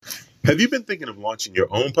Have you been thinking of launching your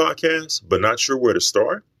own podcast, but not sure where to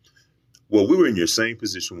start? Well, we were in your same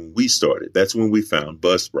position when we started. That's when we found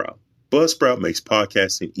Buzzsprout. Buzzsprout makes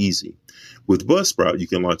podcasting easy. With Buzzsprout, you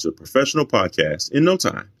can launch a professional podcast in no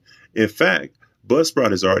time. In fact,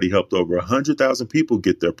 Buzzsprout has already helped over 100,000 people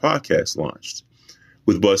get their podcast launched.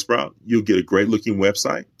 With Buzzsprout, you'll get a great-looking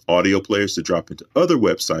website, audio players to drop into other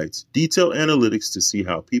websites, detailed analytics to see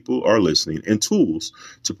how people are listening, and tools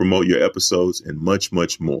to promote your episodes, and much,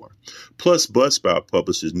 much more. Plus, Buzzsprout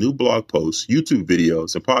publishes new blog posts, YouTube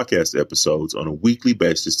videos, and podcast episodes on a weekly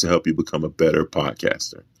basis to help you become a better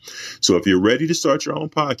podcaster. So if you're ready to start your own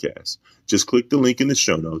podcast, just click the link in the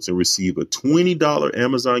show notes and receive a $20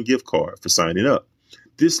 Amazon gift card for signing up.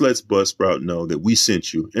 This lets Buzzsprout know that we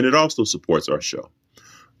sent you, and it also supports our show.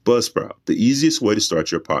 Buzzsprout, the easiest way to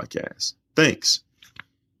start your podcast. Thanks.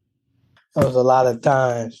 There was a lot of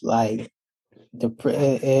times, like,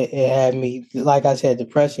 it had me, like I said,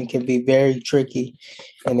 depression can be very tricky,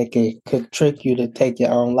 and it could trick you to take your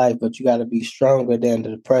own life, but you got to be stronger than the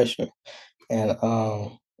depression. And it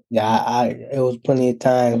was plenty of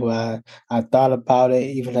times where I thought about it,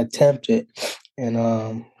 even attempted,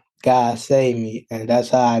 and God saved me. And that's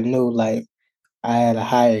how I knew, like, I had a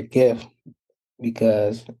higher gift,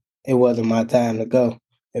 because it wasn't my time to go.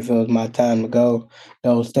 If it was my time to go,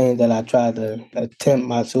 those things that I tried to attempt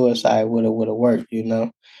my suicide would have worked, you know.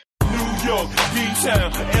 New York,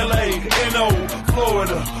 D-Town, LA, NO,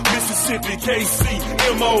 Florida, Mississippi, KC,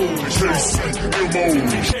 MO,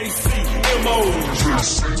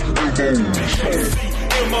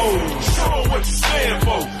 Show 'em what you stand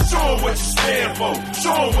for. Show 'em what you stand for.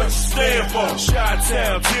 Show 'em what you stand for.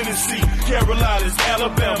 Chi-Town, Tennessee, Carolinas,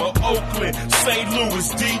 Alabama, Oakland, St. Louis,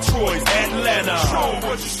 Detroit, Atlanta. Show 'em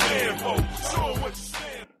what you stand for. Show 'em what you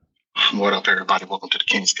stand for. What up, everybody? Welcome to the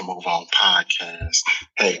Kings Can Move On podcast.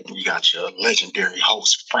 Hey, you got your legendary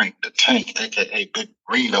host, Frank the Tank, a.k.a. Big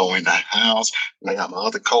Reno, in the house. And I got my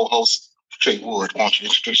other co-host, Jay Wood. Why don't you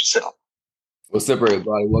introduce yourself? What's up,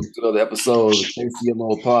 everybody? Welcome to another episode of the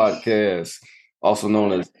KCMO podcast, also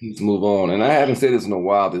known as Keys Move On. And I haven't said this in a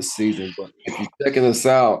while this season, but if you're checking us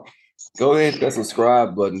out, go ahead and hit that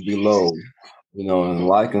subscribe button below, and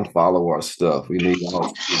like and follow our stuff. We need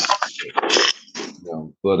help.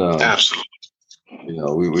 Absolutely.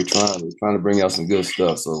 We're trying to bring out some good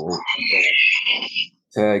stuff. So we'll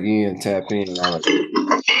tap in, and all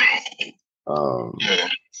that.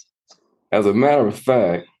 As a matter of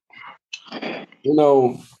fact,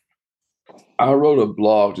 I wrote a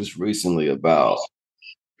blog just recently about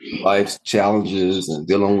life's challenges and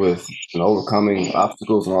dealing with overcoming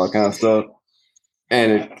obstacles and all that kind of stuff.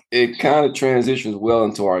 And it kind of transitions well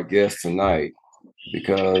into our guest tonight,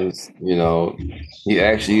 because, he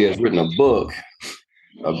actually has written a book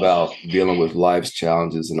about dealing with life's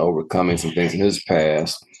challenges and overcoming some things in his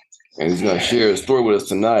past. And he's going to share his story with us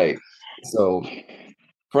tonight. So,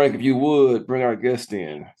 Frank, if you would, bring our guest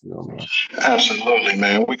in. Absolutely,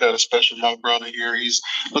 man. We got a special young brother here.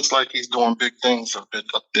 Looks like he's doing big things up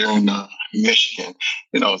there in Michigan.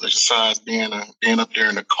 Besides being up there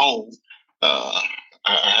in the cold, I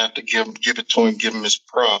have to give it to him, give him his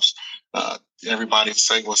props. Everybody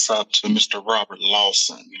say what's up to Mr. Robert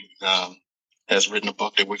Lawson. He has written a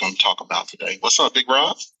book that we're going to talk about today. What's up, Big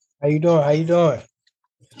Rob? How you doing?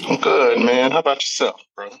 I'm good, man. How about yourself,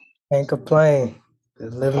 brother? Can't complain.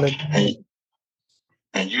 Just living the dream.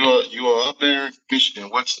 And you are up there in Michigan.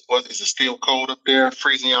 What is it still cold up there?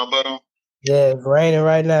 Freezing your butt off? Yeah, it's raining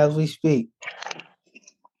right now as we speak.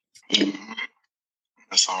 Mm-hmm.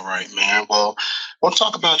 That's all right, man. Well, we'll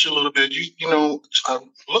talk about you a little bit. I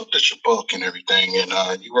looked at your book and everything,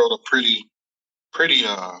 and you wrote a pretty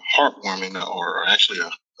heartwarming, or actually a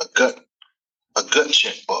gut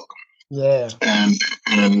check book. Yeah. And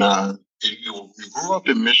you grew up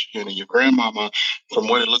in Michigan, and your grandmama, from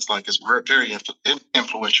what it looks like, is very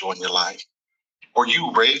influential in your life. Were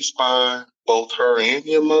you raised by both her and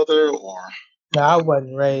your mother, or? No, I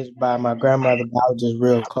wasn't raised by my grandmother, but I was just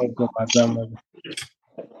real close with my grandmother.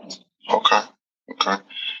 Okay.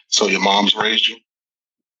 So your mom's raised you?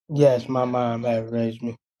 Yes, my mom had raised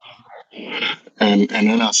me. And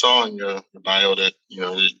then I saw in your bio that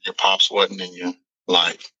your pops wasn't in your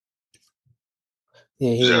life.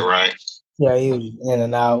 Yeah, is that right? Yeah, he was in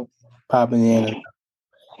and out, popping in and out.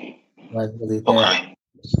 Wasn't really there.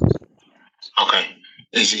 Okay.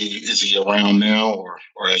 Is he around now, or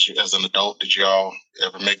as an adult, did y'all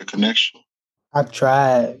ever make a connection? I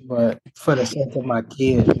tried, but for the sake of my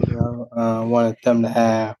kids, I wanted them to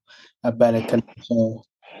have a better connection.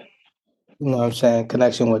 You know what I'm saying?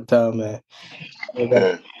 Connection with them, and they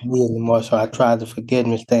don't need me anymore. So I tried the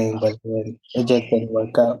forgiveness thing, but it just didn't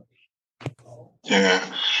work out. Yeah,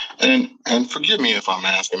 And forgive me if I'm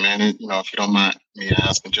asking, man. If you don't mind me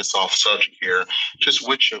asking, just off subject here, just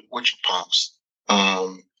with your pops.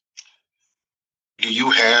 Um, do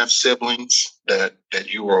you have siblings that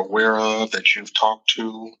you are aware of, that you've talked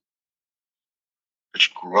to, that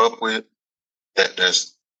you grew up with,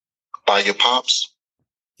 that's by your pops?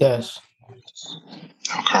 Yes.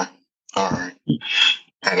 Okay, all right.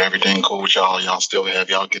 And everything cool with y'all? Y'all still have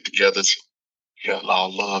y'all get-togethers? You got a lot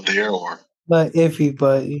of love there, or But iffy,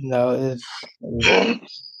 but it's yeah?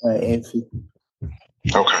 iffy.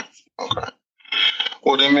 Okay, okay.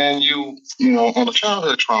 Well, then, man, on the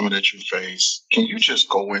childhood trauma that you faced, can you just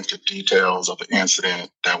go into details of the incident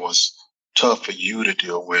that was tough for you to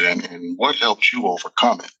deal with, and what helped you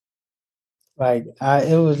overcome it? Like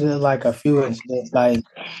it was like a few incidents, like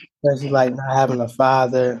especially like not having a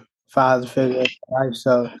father figure in life.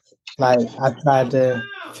 So like I tried to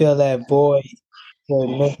fill that void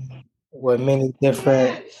with many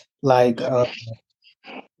different like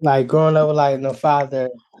like growing up with like no father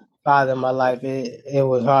in my life. It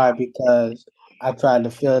was hard because I tried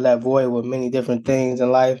to fill that void with many different things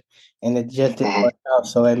in life, and it just didn't Mhm. work out.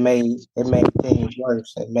 So it made things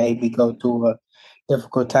worse. It made me go through a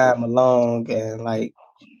difficult time alone, and like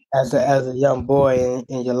as a young boy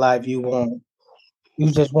in your life, you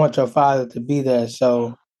just want your father to be there.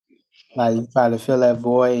 So like you try to fill that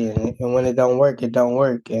void, and when it don't work,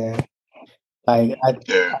 and like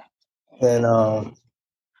Yeah, and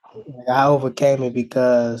I overcame it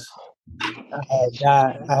because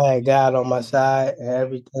I had God on my side and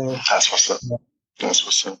everything. that's what's up. That's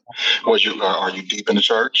what's up. Was you are you deep in the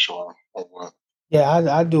church, or what? Yeah,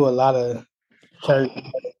 I do a lot of church.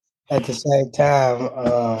 At the same time,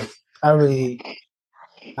 I really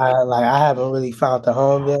I haven't really found the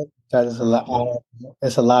home yet because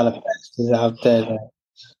it's a lot of pastors out there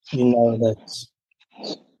that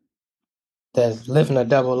that's living a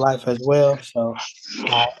double life as well. So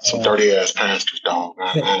I, Some dirty ass pastors, dog.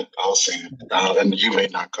 I'll say it. And you may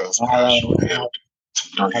not cuss, but I sure have.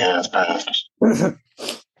 Some dirty ass pastors.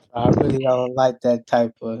 I really don't like that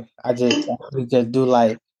type of. I really just do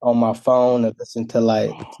like on my phone and listen to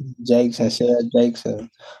like Jakes and Sarah Jakes and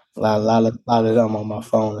a lot of them on my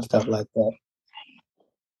phone and stuff like that.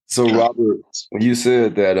 So, Okay. Robert, when you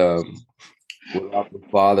said that without the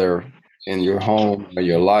father in your home or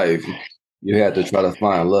your life, you had to try to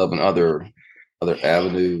find love in other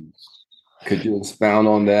avenues. Could you expound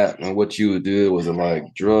on that and what you would do? Was it like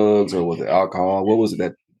drugs or was it alcohol? What was it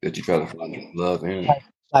that you tried to find your love in?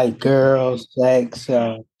 Like girls, sex,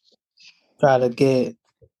 try to get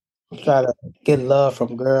try to get love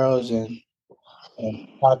from girls and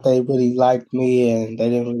thought they really liked me and they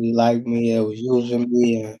didn't really like me. It was using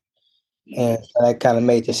me and so that kind of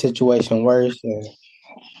made the situation worse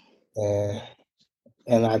and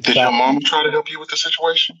and I Did your tried. mom try to help you with the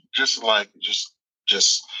situation? Just.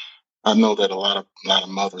 I know that a lot of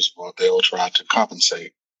mothers they'll try to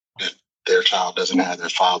compensate if their child doesn't have their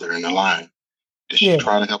father in the line. Did she Yeah,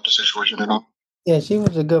 try to help the situation at all? yeah, she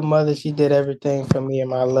was a good mother. She did everything for me and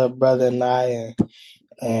my little brother and I,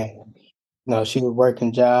 and she was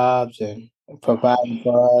working jobs and providing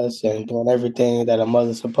for us and doing everything that a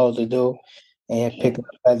mother's supposed to do, and picking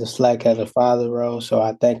up as a slack as a father role. So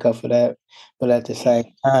I thank her for that. But at the same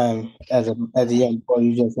time, as a young boy,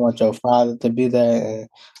 you just want your father to be there,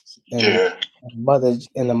 and Yeah,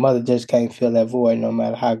 the mother just can't fill that void no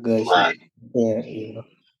matter how good she right. can.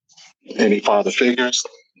 Any father figures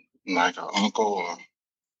like an uncle or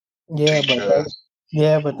Yeah, but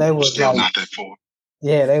teacher? they was Still like. not that full.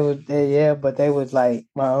 Yeah, but they was like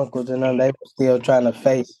my uncles and them. They were still trying to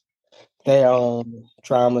face their own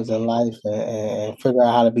traumas in life and figure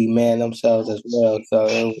out how to be man themselves as well. So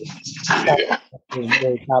Yeah. it was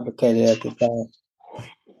very complicated at the time.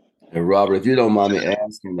 And Robert, if you don't mind me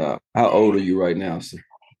asking, how old are you right now, sir?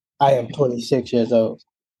 I am 26 years old.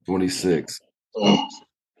 26. Mm.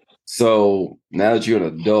 So now that you're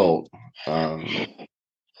an adult,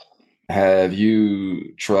 have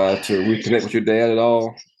you tried to reconnect with your dad at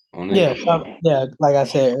all on Yeah, anything? yeah. Like I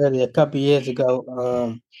said earlier, a couple years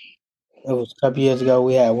ago, it was a couple years ago.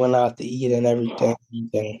 We had went out to eat and everything.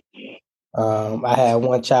 And, I had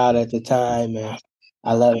one child at the time, and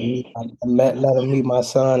I let him meet my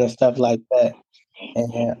son and stuff like that.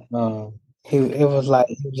 And he was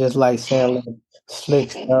just like saying little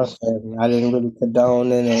slick stuff, and I didn't really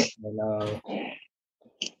condone in it, and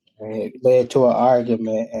it led to an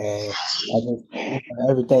argument, and I just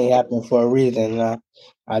everything happened for a reason. And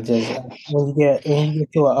I just when you get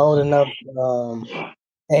to an old enough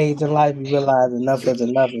age in life, you realize enough is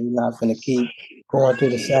enough, and you're not gonna keep going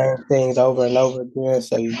through the same things over and over again.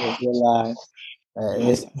 So you just realize.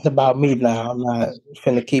 It's about me now. I'm not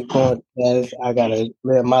finna keep going. I gotta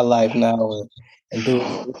live my life now and do it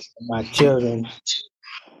for my children.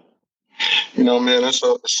 You know, man, it's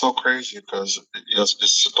so crazy because yes,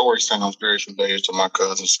 this story sounds very familiar to my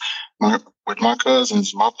cousins. With my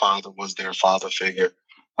cousins, my father was their father figure.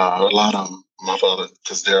 A lot of them, my father,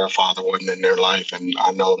 because their father wasn't in their life, and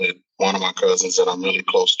I know that one of my cousins that I'm really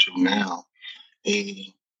close to now,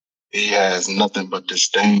 he he has nothing but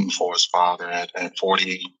disdain for his father at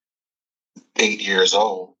 48 years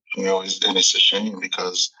old. You know, and it's a shame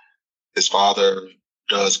because his father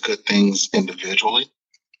does good things individually.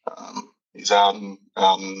 He's out in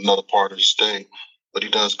another part of the state, but he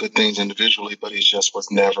does good things individually. But he just was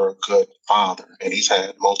never a good father, and he's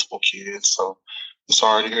had multiple kids. So I'm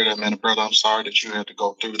sorry to hear that, man, brother. I'm sorry that you had to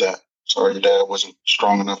go through that. Sorry your dad wasn't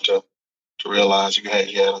strong enough to realize you had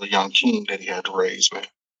a young king that he had to raise, man.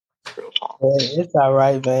 Real talk. It's all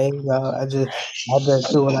right, man. You know, I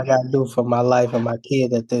just do what I gotta do for my life and my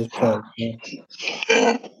kid at this point. Man.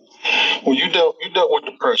 Yeah. Well, you dealt with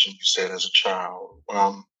depression. You said as a child.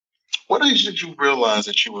 What age did you realize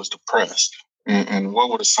that you was depressed? And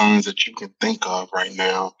what were the signs that you can think of right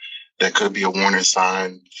now that could be a warning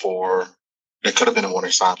sign for that could have been a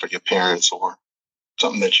warning sign for your parents or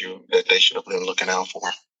something that they should have been looking out for?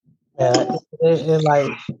 Yeah, it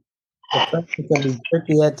like depression can be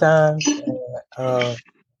tricky at times.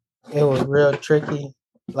 It was real tricky.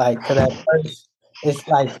 Like, cause at first it's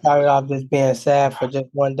like started off just being sad for just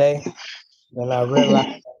one day. Then I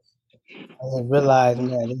just realized,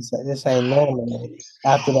 man, this ain't normal.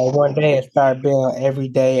 After that one day, it started being every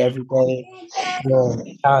day, you know,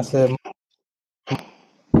 constant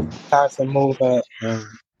movement, and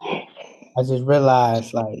I just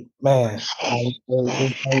realized, like, man, like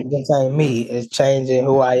this ain't me. It's changing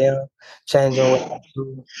who I am, changing what I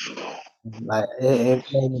do. Like it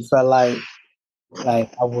made me feel like I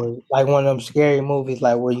was like one of them scary movies,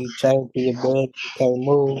 like where you change to your bed, you can't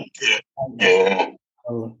move. Yeah.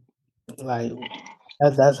 So, like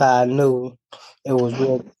that's how I knew it was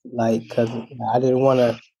real. Like, cause I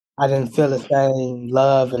didn't feel the same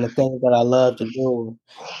love and the things that I love to do.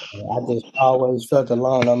 I just always felt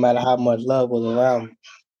alone, no matter how much love was around me.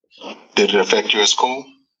 Did it affect you at school?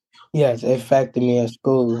 Yes, it affected me in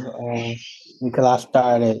school because I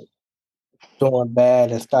started doing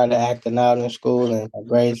bad and started acting out in school, and my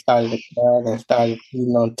grades started to cut and started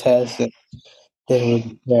cheating on tests and didn't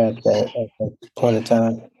really care at that point in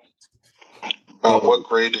time. What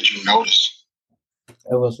grade did you notice?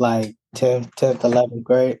 It was like 10th, 11th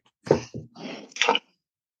grade.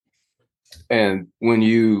 And when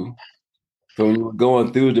you were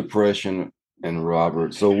going through depression, and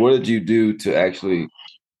Robert, so what did you do to actually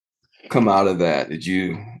come out of that? Did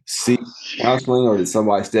you seek counseling, or did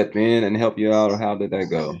somebody step in and help you out, or how did that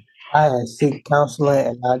go? I had seek counseling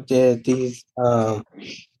and I did these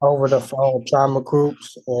over the phone trauma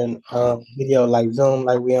groups and video like Zoom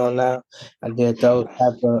like we on now. I did those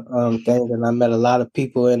type of things and I met a lot of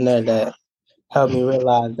people in there that helped me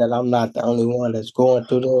realize that I'm not the only one that's going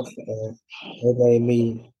through this, and it made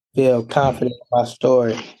me feel confident in my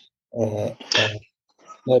story and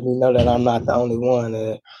let me know that I'm not the only one.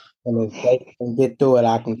 And if they can get through it,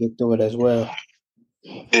 I can get through it as well.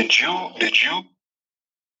 Did you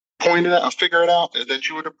point it out and figure it out that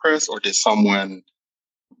you were depressed, or did someone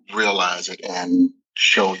realize it and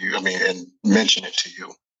show you? I mean, and mention it to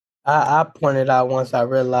you? I pointed out once I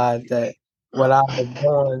realized that what I was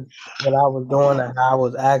doing and how I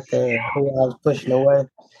was acting and who I was pushing away,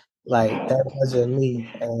 like that wasn't me.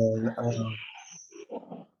 And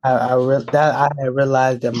that I had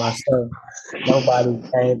realized that myself. Nobody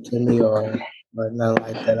came to me or nothing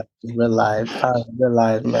like that. I just finally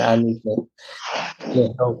realized, man, I need to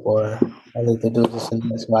get help or I need to do this and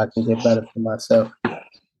this so I can get better for myself.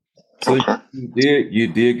 So you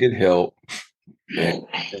did get help, and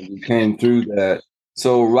you came through that.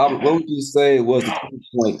 So Robert, what would you say was the turning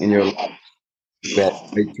point in your life that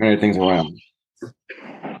made turning things around?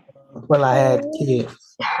 When I had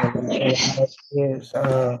kids,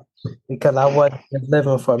 because I wasn't just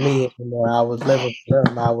living for me anymore. I was living for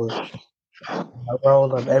them. My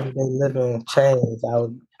role of everyday living changed. I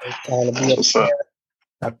was trying to be That's what's up.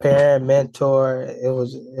 a parent, mentor. It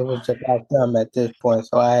was about them at this point.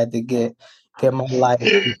 So I had to get my life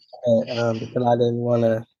Yeah. because I didn't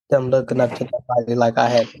want them looking up to nobody like I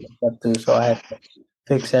had to look up to. So I had to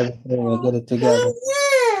fix everything and get it together.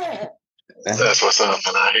 That's what's up,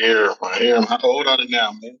 and I hear him. How old are they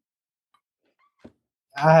now, man?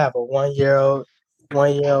 I have a 1-year old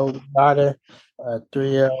daughter, a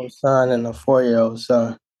 3-year-old son, and a 4-year-old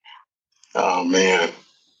son. Oh man.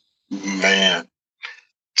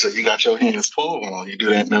 So you got your hands full on. You do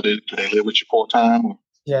that now. Do they live with you full time?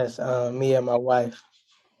 Yes, me and my wife.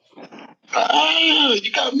 Ah,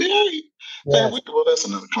 you got married. Man, Yes. well, that's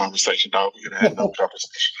another conversation, dog. We could have another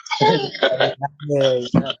conversation. Yeah,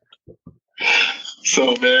 yeah.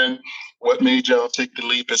 So, man, what made y'all take the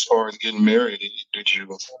leap as far as getting married? Did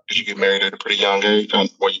you get married at a pretty young age?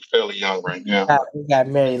 Well, you're fairly young right now. We got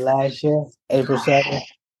married last year, April 7th,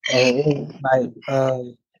 and it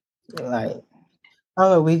was like I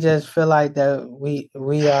don't know. We just feel like that we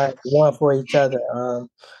are one for each other.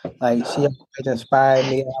 Like she always inspired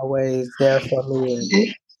me, always there for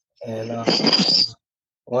me, and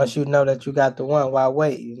once you know that you got the one, why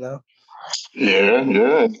wait? You know. Yeah,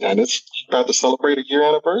 yeah, and it's about to celebrate a year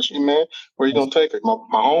anniversary, man. Where you gonna take it? My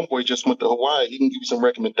homeboy just went to Hawaii. He can give you some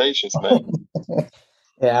recommendations, man.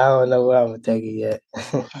 Yeah, I don't know where I'm gonna take it yet.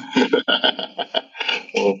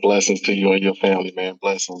 Well, blessings to you and your family, man.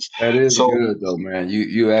 Blessings. That is So, good though, man.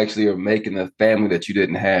 You actually are making a family that you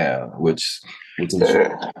didn't have, which is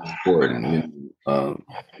yeah. important.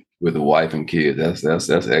 With a wife and kids.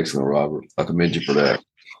 That's excellent, Robert. I commend you for that.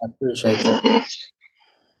 I appreciate that. Mhm.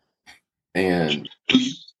 And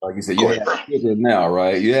like you said, you Go ahead, have bro. children now,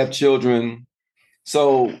 right? You have children.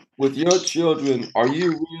 So with your children, are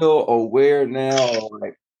you real aware now, or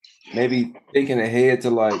like maybe thinking ahead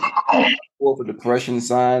to like for the depression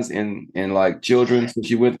signs in like children since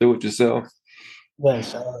you went through it yourself?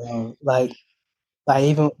 Yes, like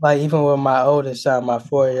even with my oldest son, my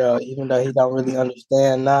 4-year-old, even though he don't really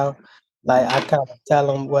understand now, like I kind of tell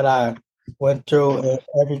him what I went through and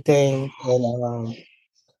everything, and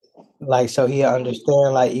like so he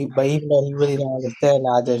understand. But even though he really don't understand,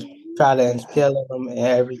 I just try to instill in him and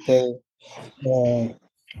everything, and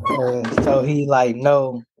so he like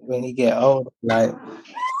know when he get older, like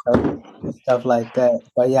stuff like that.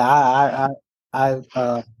 But yeah, I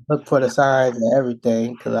look for the signs and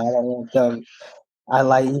everything because I don't want them.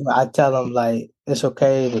 I tell them like it's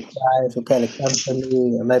okay to cry, it's okay to come to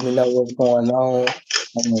me and let me know what's going on.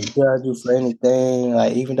 I'm gonna judge you for anything.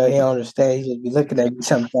 Like even though he don't understand, he just be looking at me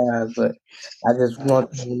sometimes. But I just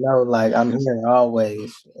want him to know like I'm here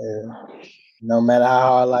always, and no matter how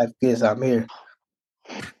hard life gets, I'm here.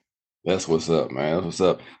 That's what's up, man. That's what's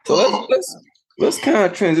up. So let's kind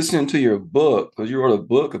of transition into your book because you wrote a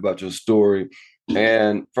book about your story.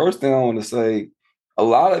 And first thing I want to say, a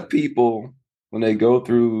lot of people when they go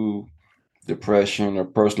through depression or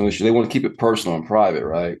personal issue, they want to keep it personal and private,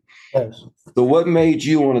 right? Yes. So what made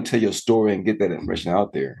you want to tell your story and get that information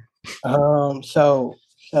out there? So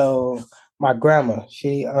my grandma,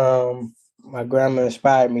 my grandma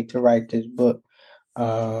inspired me to write this book.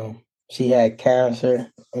 She had cancer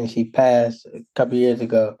and she passed a couple years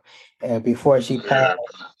ago. And Yeah. before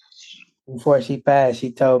she passed,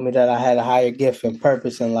 she told me that I had a higher gift and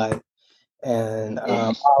purpose in life. And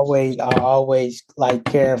I always like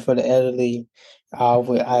caring for the elderly.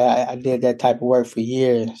 I did that type of work for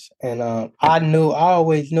years, and I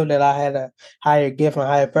always knew that I had a higher gift and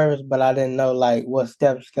higher purpose, but I didn't know like what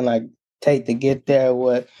steps can I take to get there.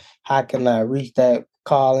 How can I reach that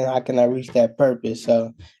calling? How can I reach that purpose?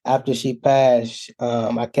 So after she passed,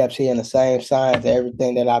 I kept seeing the same signs of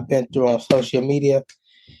everything that I've been through on social media,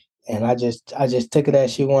 and I just took it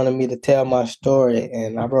as she wanted me to tell my story,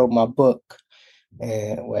 and I wrote my book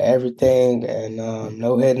and with everything and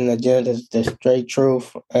no hidden agendas, the straight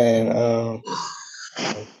truth, and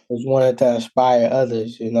just wanted to inspire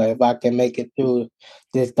others. You know, if I can make it through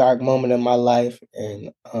this dark moment in my life,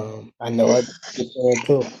 and I know others can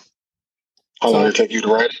too. How long So did it take you to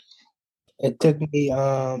write it? It took me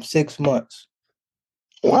 6 months.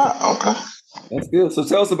 Wow. Okay. that's good. So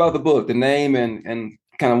tell us about the book, the name and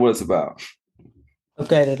kind of what it's about.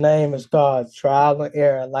 Okay, the name is called Trial and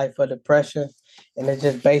Error: Life of Depression, and it's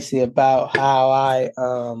just basically about how I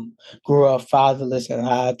grew up fatherless and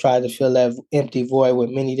how I tried to fill that empty void with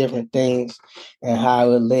many different things, and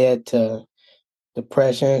how it led to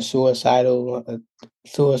depression, suicidal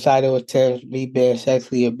attempts, me being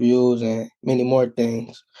sexually abused, and many more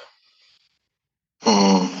things.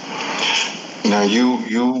 Now you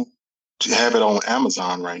have it on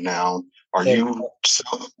Amazon right now. Are And you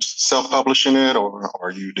self publishing it,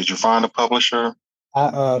 or did you find a publisher?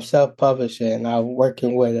 I self publish it, and I'm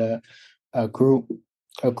working with a group,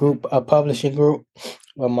 a publishing group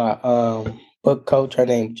with my book coach. Her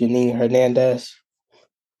name Janine Hernandez.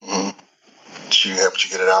 Mm. She helped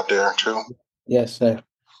you get it out there too. Yes, sir.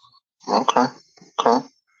 Okay. Okay.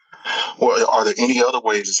 Well, are there any other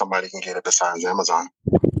ways that somebody can get it besides Amazon?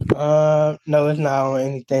 No, it's not on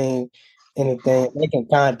anything. Anything they can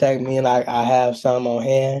contact me, and I have some on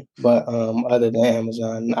hand, but other than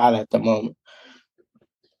Amazon, not at the moment.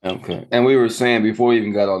 Okay. And we were saying before we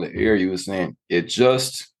even got on the air, you were saying it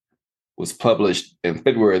just was published in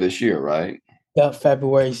February this year, right? Yep,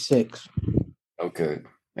 February 6th. Okay.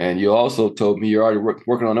 And you also told me you're already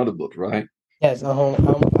working on another book, right? Yes, I'm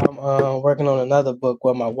working on another book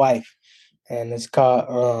with my wife, and it's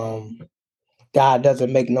called God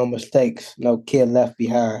Doesn't Make No Mistakes, No Kid Left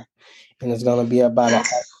Behind. And it's going to be about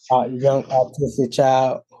a young autistic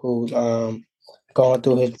child who's going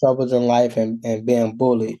through his troubles in life and being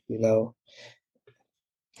bullied, you know.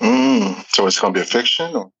 So it's going to be a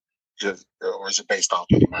fiction, or is it based off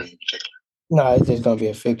anybody in particular? No, it's just going to be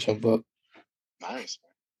a fiction book. Nice,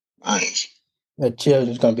 nice. It's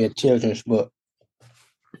going to be a children's book.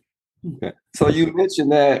 Okay. So you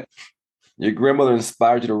mentioned that your grandmother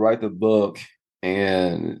inspired you to write the book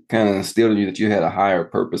and kind of instilled in you that you had a higher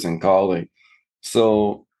purpose and calling.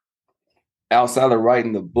 So outside of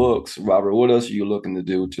writing the books, Robert, what else are you looking to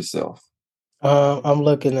do with yourself? I'm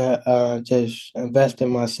looking at just invest in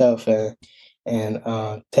myself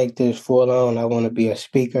and take this full on. I want to be a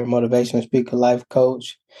speaker, motivational speaker, life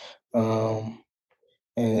coach, um,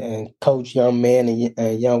 and coach young men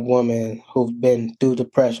and young women who've been through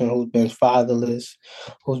depression, who've been fatherless,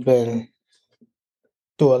 who's been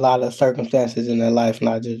through a lot of circumstances in their life. And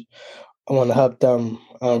I want to help them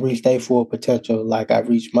reach their full potential like I've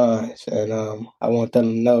reached mine. And I want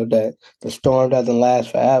them to know that the storm doesn't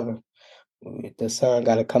last forever. The sun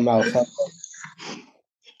got to come out someday.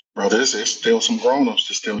 Bro, there's still some grown-ups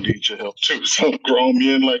that still need your help too. Some grown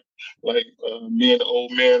men like me and the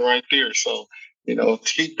old man right there. So,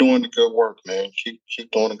 keep doing the good work, man.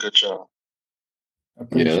 Keep doing a good job.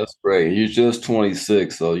 Yeah, that's great. You're just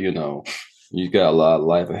 26, so you got a lot of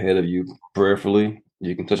life ahead of you prayerfully.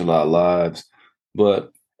 You can touch a lot of lives.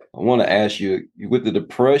 But I want to ask you, with the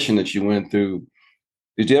depression that you went through,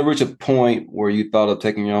 did you ever reach a point where you thought of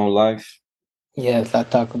taking your own life? Yes, I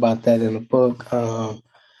talk about that in the book.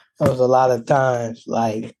 There was a lot of times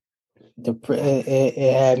like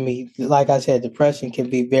it had me, like I said, depression can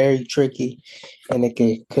be very tricky, and it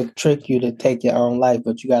could trick you to take your own life,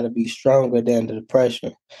 but you got to be stronger than the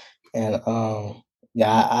depression. And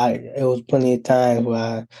yeah, it was plenty of times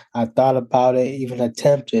where I thought about it, even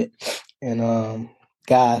attempted, and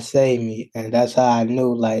God saved me, and that's how I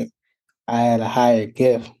knew like I had a higher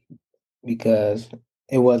gift because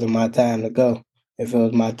it wasn't my time to go. If it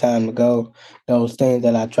was my time to go, those things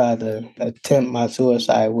that I tried to attempt my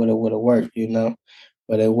suicide would have worked, you know.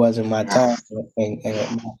 But it wasn't my time,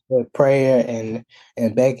 and with prayer and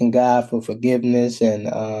begging God for forgiveness and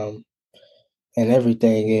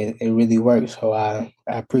everything, it really works. So I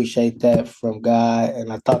appreciate that from God,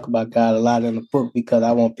 and I talk about God a lot in the book because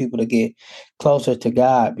I want people to get closer to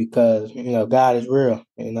God because God is real.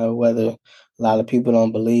 Whether a lot of people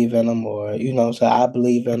don't believe in him or so I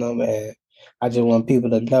believe in him, and I just want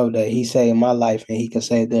people to know that he saved my life and he can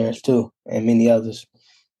save theirs too, and many others.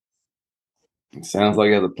 It sounds like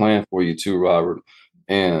he has a plan for you too, Robert.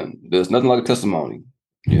 And there's nothing like a testimony.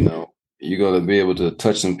 You're going to be able to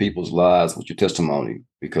touch some people's lives with your testimony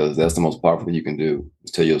because that's the most powerful thing you can do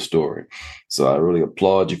is tell your story. So I really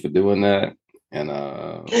applaud you for doing that. And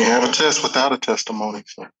can't have a test without a testimony.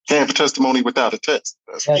 So can't have a testimony without a test.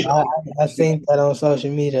 That's for sure. I seen that on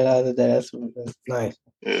social media the other day. That's nice.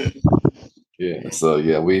 Yeah. So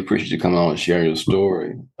yeah, we appreciate you coming on and sharing your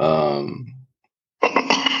story. And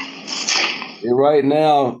right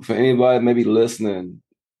now, for anybody maybe listening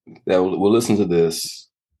that will listen to this,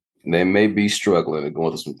 they may be struggling and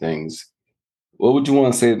going through some things. What would you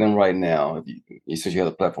want to say to them right now if since you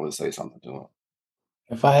had a platform to say something to them?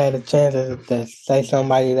 If I had a chance to say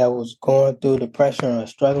somebody that was going through depression or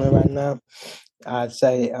struggling right now, I'd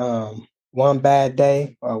say one bad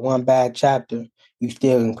day or one bad chapter, you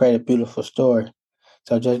still can create a beautiful story.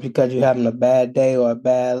 So just because you're having a bad day or a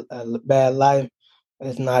bad life,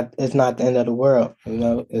 it's not the end of the world.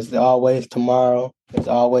 It's always tomorrow. It's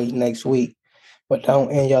always next week. But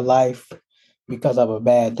don't end your life because of a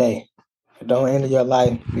bad day. Don't end your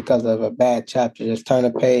life because of a bad chapter. Just turn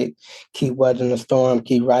the page, keep weathering the storm,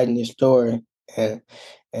 keep writing your story, and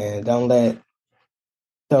don't let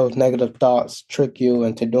those negative thoughts trick you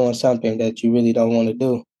into doing something that you really don't want to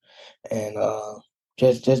do. And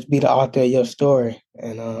just be the author of your story.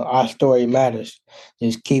 And our story matters.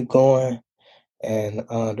 Just keep going. And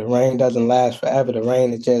the rain doesn't last forever. The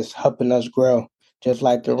rain is just helping us grow. Just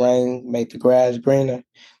like the rain make the grass greener,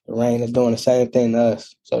 the rain is doing the same thing to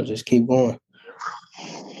us. So just keep going.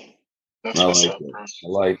 That's what's up, that. bro. I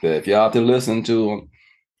like that. If y'all out there listening to him,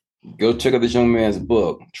 go check out this young man's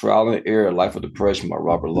book, Trial and Error, Life of Depression by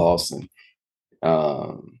Robert Lawson.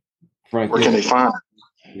 Where can they find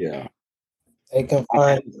it? Yeah. They can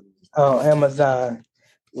find it on Amazon.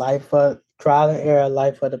 Trial and Error,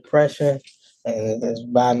 Life of Depression. And it's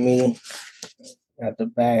by me at the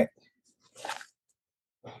back.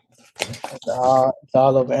 It's all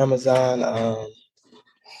over Amazon.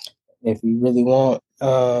 If you really want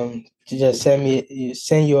to just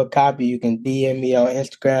send you a copy, you can DM me on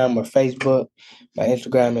Instagram or Facebook. My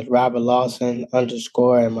Instagram is Robert Lawson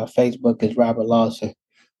 _ and my Facebook is Robert Lawson.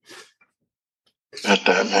 At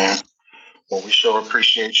that, man. Well, we sure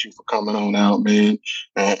appreciate you for coming on out, man.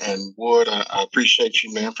 And Ward, I appreciate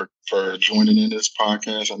you, man, for joining in this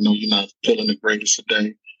podcast. I know you're not feeling the greatest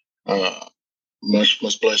today. Much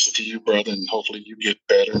blessings to you, brother, and hopefully you get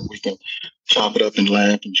better and we can chop it up and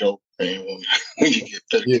laugh and joke, man, when you get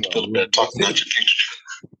better, get feeling better, talk about your future.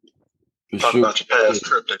 Talk about your past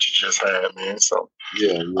trip that you just had, man. So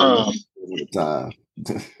time.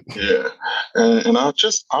 Yeah. And I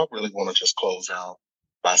really want to just close out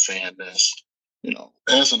by saying this,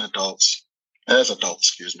 as adults,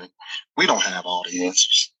 excuse me, we don't have all the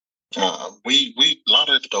answers. We a lot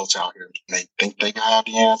of adults out here, they think they have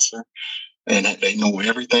the answer and they know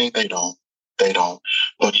everything. They don't.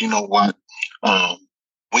 But you know what?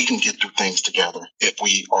 We can get through things together if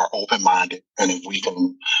we are open-minded and if we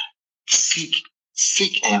can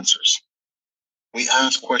seek answers. We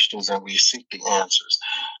ask questions and we seek the answers.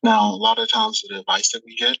 Now, a lot of times the advice that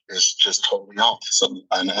we get is just totally off.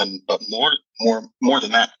 But more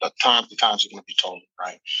than that, the times you're going to be told,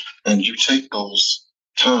 right? And you take those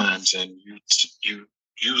times and you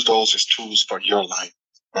use those as tools for your life.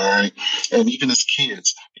 All right. And even as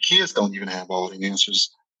kids, the kids don't even have all the answers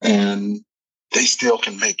and they still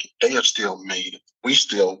can make it. They have still made it. We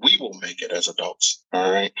will make it as adults. All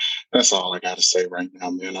right. That's all I got to say right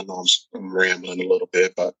now, man. I know I'm rambling a little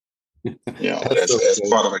bit, but as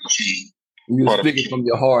part of a key. You're speaking from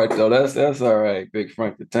your heart, though. That's all right, Big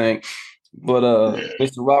Frank the Tank. But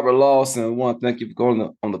Mr. Robert Lawson, I want to thank you for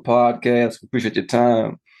going on the podcast. We appreciate your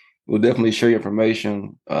time. We'll definitely share your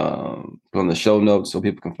information on the show notes so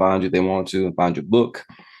people can find you if they want to and find your book.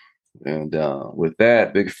 And with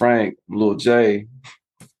that, Big Frank, Lil J,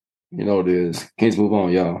 you know what it is. Kings move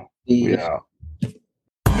on, y'all. We out. New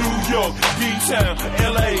York, D-Town,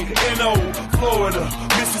 LA, NO, Florida,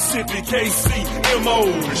 Mississippi, KC, MO.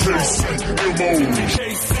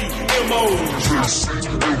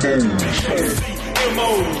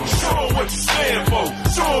 Show 'em what you stand for.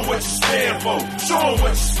 Show 'em what you stand for. Show 'em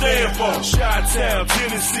what you stand for. Chi-Town,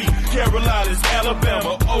 Tennessee, Carolinas,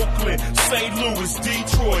 Alabama, Oakland, St. Louis,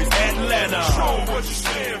 Detroit, Atlanta. Show 'em what you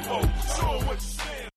stand for. Show 'em what you